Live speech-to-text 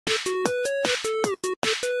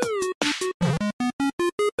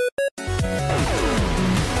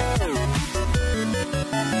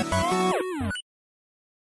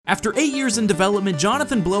After 8 years in development,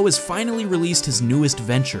 Jonathan Blow has finally released his newest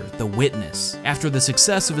venture, The Witness, after the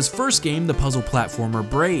success of his first game, the puzzle platformer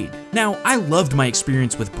Braid. Now, I loved my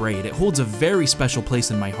experience with Braid. It holds a very special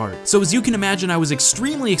place in my heart. So as you can imagine, I was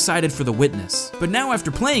extremely excited for The Witness. But now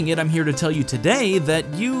after playing it, I'm here to tell you today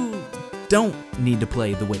that you don't need to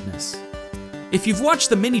play The Witness. If you've watched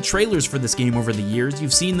the mini trailers for this game over the years,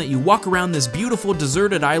 you've seen that you walk around this beautiful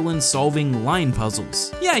deserted island solving line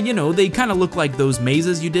puzzles. Yeah, you know, they kind of look like those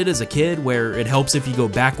mazes you did as a kid where it helps if you go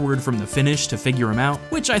backward from the finish to figure them out,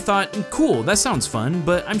 which I thought, cool, that sounds fun,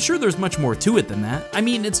 but I'm sure there's much more to it than that. I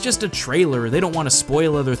mean, it's just a trailer, they don't want to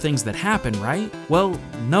spoil other things that happen, right? Well,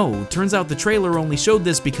 no, turns out the trailer only showed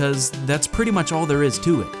this because that's pretty much all there is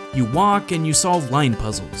to it. You walk and you solve line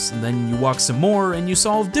puzzles, and then you walk some more and you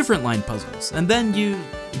solve different line puzzles, and then you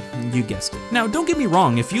guessed it. Now, don't get me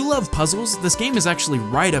wrong, if you love puzzles, this game is actually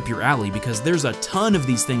right up your alley because there's a ton of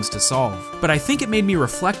these things to solve. But I think it made me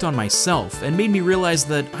reflect on myself and made me realize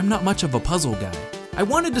that I'm not much of a puzzle guy. I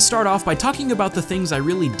wanted to start off by talking about the things I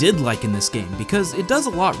really did like in this game, because it does a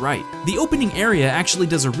lot right. The opening area actually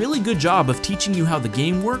does a really good job of teaching you how the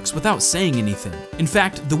game works without saying anything. In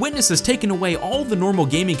fact, The Witness has taken away all the normal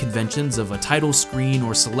gaming conventions of a title screen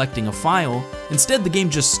or selecting a file. Instead, the game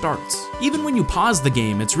just starts. Even when you pause the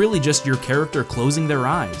game, it's really just your character closing their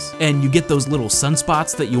eyes. And you get those little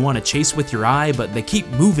sunspots that you want to chase with your eye, but they keep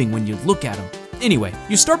moving when you look at them. Anyway,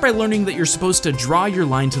 you start by learning that you're supposed to draw your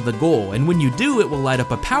line to the goal, and when you do, it will light up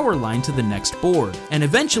a power line to the next board. And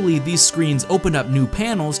eventually, these screens open up new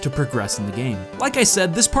panels to progress in the game. Like I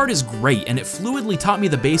said, this part is great, and it fluidly taught me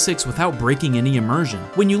the basics without breaking any immersion.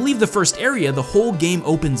 When you leave the first area, the whole game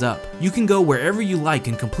opens up. You can go wherever you like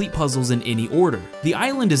and complete puzzles in any order. The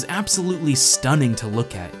island is absolutely stunning to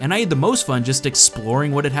look at, and I had the most fun just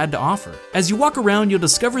exploring what it had to offer. As you walk around, you'll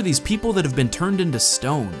discover these people that have been turned into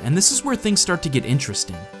stone, and this is where things start to get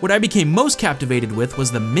interesting. What I became most captivated with was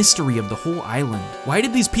the mystery of the whole island. Why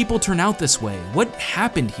did these people turn out this way? What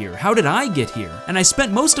happened here? How did I get here? And I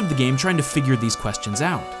spent most of the game trying to figure these questions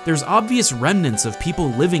out. There's obvious remnants of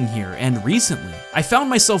people living here, and recently, I found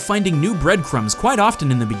myself finding new breadcrumbs quite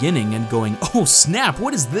often in the beginning and going, oh snap,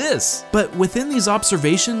 what is this? But within these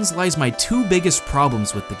observations lies my two biggest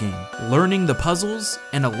problems with the game: learning the puzzles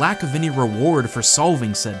and a lack of any reward for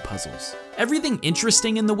solving said puzzles. Everything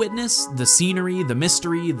interesting in The Witness, the scenery, the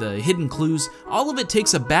mystery, the hidden clues, all of it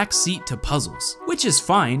takes a back seat to puzzles. Which is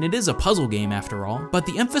fine, it is a puzzle game after all, but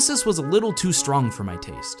the emphasis was a little too strong for my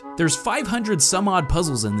taste. There's 500 some odd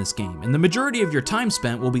puzzles in this game, and the majority of your time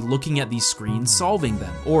spent will be looking at these screens solving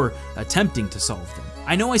them, or attempting to solve them.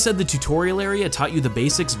 I know I said the tutorial area taught you the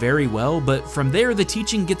basics very well, but from there the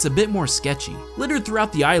teaching gets a bit more sketchy. Littered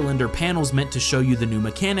throughout the island are panels meant to show you the new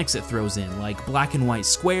mechanics it throws in, like black and white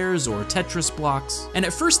squares or Tetris blocks. And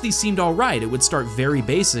at first these seemed alright, it would start very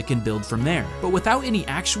basic and build from there. But without any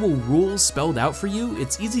actual rules spelled out for you,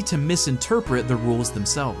 it's easy to misinterpret the rules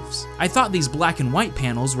themselves. I thought these black and white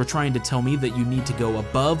panels were trying to tell me that you need to go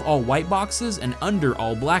above all white boxes and under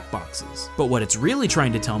all black boxes. But what it's really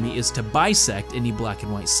trying to tell me is to bisect any black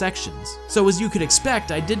and white sections. So as you could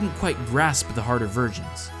expect, I didn't quite grasp the harder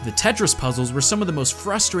versions. The Tetris puzzles were some of the most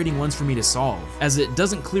frustrating ones for me to solve, as it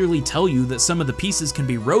doesn't clearly tell you that some of the pieces can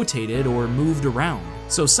be rotated or moved around.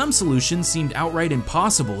 So some solutions seemed outright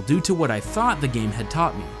impossible due to what I thought the game had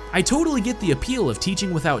taught me. I totally get the appeal of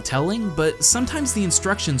teaching without telling, but sometimes the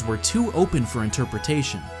instructions were too open for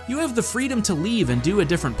interpretation. You have the freedom to leave and do a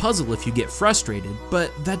different puzzle if you get frustrated,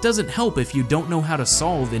 but that doesn't help if you don't know how to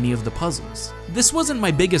solve any of the puzzles. This wasn't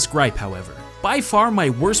my biggest gripe, however. By far,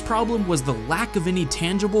 my worst problem was the lack of any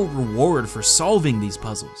tangible reward for solving these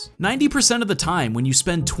puzzles. 90% of the time, when you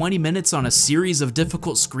spend 20 minutes on a series of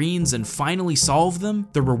difficult screens and finally solve them,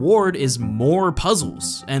 the reward is more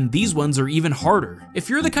puzzles, and these ones are even harder. If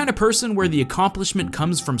you're the kind of person where the accomplishment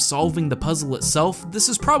comes from solving the puzzle itself, this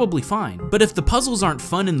is probably fine. But if the puzzles aren't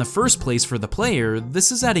fun in the first place for the player,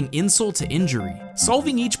 this is adding insult to injury.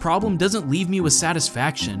 Solving each problem doesn't leave me with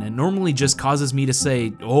satisfaction, and normally just causes me to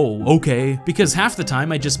say, oh, okay, because half the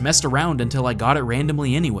time I just messed around until I got it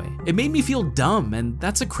randomly anyway. It made me feel dumb, and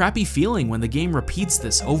that's a crappy feeling when the game repeats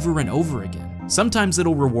this over and over again. Sometimes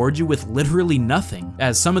it'll reward you with literally nothing,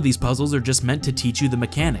 as some of these puzzles are just meant to teach you the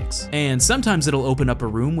mechanics. And sometimes it'll open up a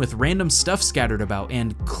room with random stuff scattered about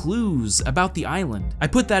and clues about the island. I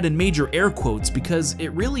put that in major air quotes because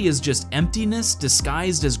it really is just emptiness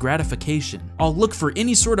disguised as gratification. I'll look for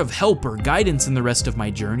any sort of help or guidance in the rest of my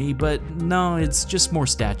journey, but no, it's just more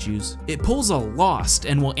statues. It pulls a Lost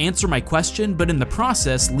and will answer my question, but in the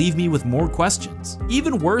process leave me with more questions.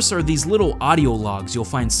 Even worse are these little audio logs you'll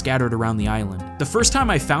find scattered around the island. island. The first time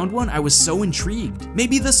I found one, I was so intrigued.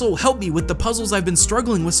 Maybe this'll help me with the puzzles I've been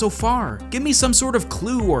struggling with so far. Give me some sort of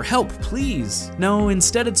clue or help, please. No,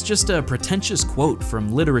 instead it's just a pretentious quote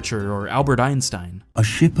from literature or Albert Einstein. A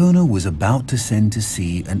shipowner was about to send to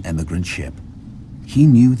sea an emigrant ship. He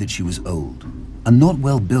knew that she was old and not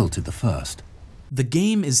well built at the first. The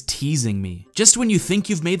game is teasing me. Just when you think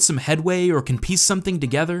you've made some headway or can piece something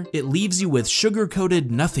together, it leaves you with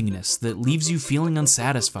sugar-coated nothingness that leaves you feeling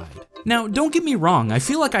unsatisfied. Now, don't get me wrong, I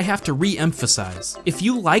feel like I have to re-emphasize. If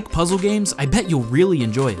you like puzzle games, I bet you'll really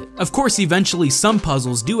enjoy it. Of course, eventually some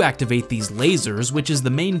puzzles do activate these lasers, which is the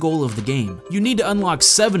main goal of the game. You need to unlock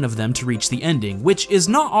 7 of them to reach the ending, which is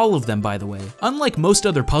not all of them, by the way. Unlike most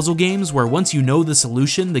other puzzle games where once you know the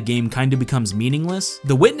solution, the game kinda becomes meaningless,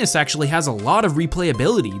 The Witness actually has a lot of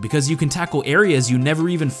replayability because you can tackle areas you never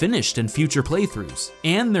even finished in future playthroughs.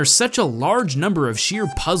 And there's such a large number of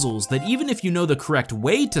sheer puzzles that even if you know the correct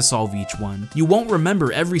way to solve each one, you won't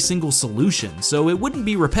remember every single solution, so it wouldn't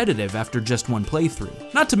be repetitive after just one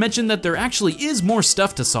playthrough. Not to mention that there actually is more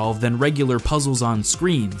stuff to solve than regular puzzles on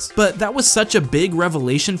screens, but that was such a big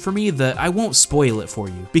revelation for me that I won't spoil it for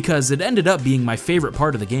you, because it ended up being my favorite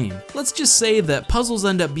part of the game. Let's just say that puzzles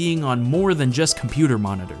end up being on more than just computer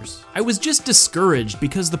monitors. I was just discouraged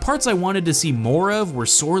because the parts I wanted to see more of were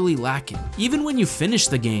sorely lacking. Even when you finish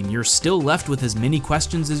the game, you're still left with as many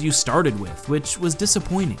questions as you started with, which was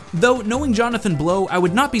disappointing. Though, knowing Jonathan Blow, I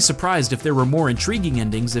would not be surprised if there were more intriguing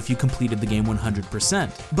endings if you completed the game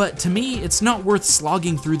 100%. But to me, it's not worth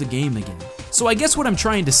slogging through the game again. So I guess what I'm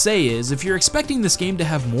trying to say is, if you're expecting this game to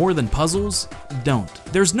have more than puzzles, don't.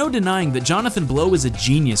 There's no denying that Jonathan Blow is a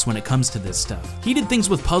genius when it comes to this stuff. He did things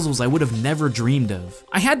with puzzles I would have never dreamed of.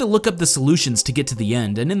 I had to look up the solutions to get to the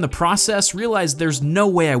end, and in the process realized there's no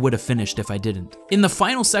way I would have finished if I didn't. In the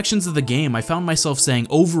final sections of the game, I found myself saying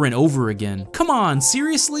over and over again, come on,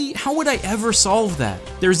 seriously? How would I ever solve that?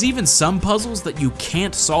 There's even some puzzles that you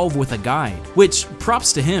can't solve with a guide, which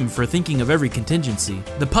props to him for thinking of every contingency.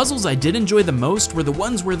 The puzzles I did enjoy the most were the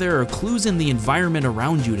ones where there are clues in the environment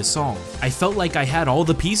around you to solve. I felt like I had all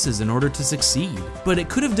the pieces in order to succeed, but it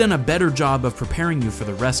could have done a better job of preparing you for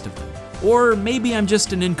the rest of them. Or maybe I'm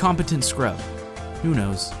just an incompetent scrub. Who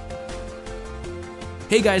knows?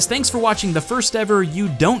 Hey guys, thanks for watching the first ever You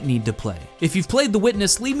Don't Need to Play. If you've played The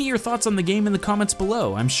Witness, leave me your thoughts on the game in the comments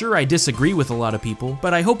below. I'm sure I disagree with a lot of people,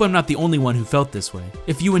 but I hope I'm not the only one who felt this way.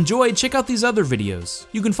 If you enjoyed, check out these other videos.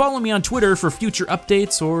 You can follow me on Twitter for future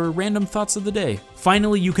updates or random thoughts of the day.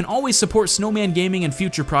 Finally, you can always support Snowman Gaming and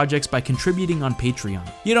future projects by contributing on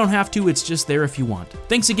Patreon. You don't have to, it's just there if you want.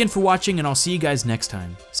 Thanks again for watching, and I'll see you guys next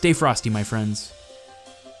time. Stay frosty, my friends.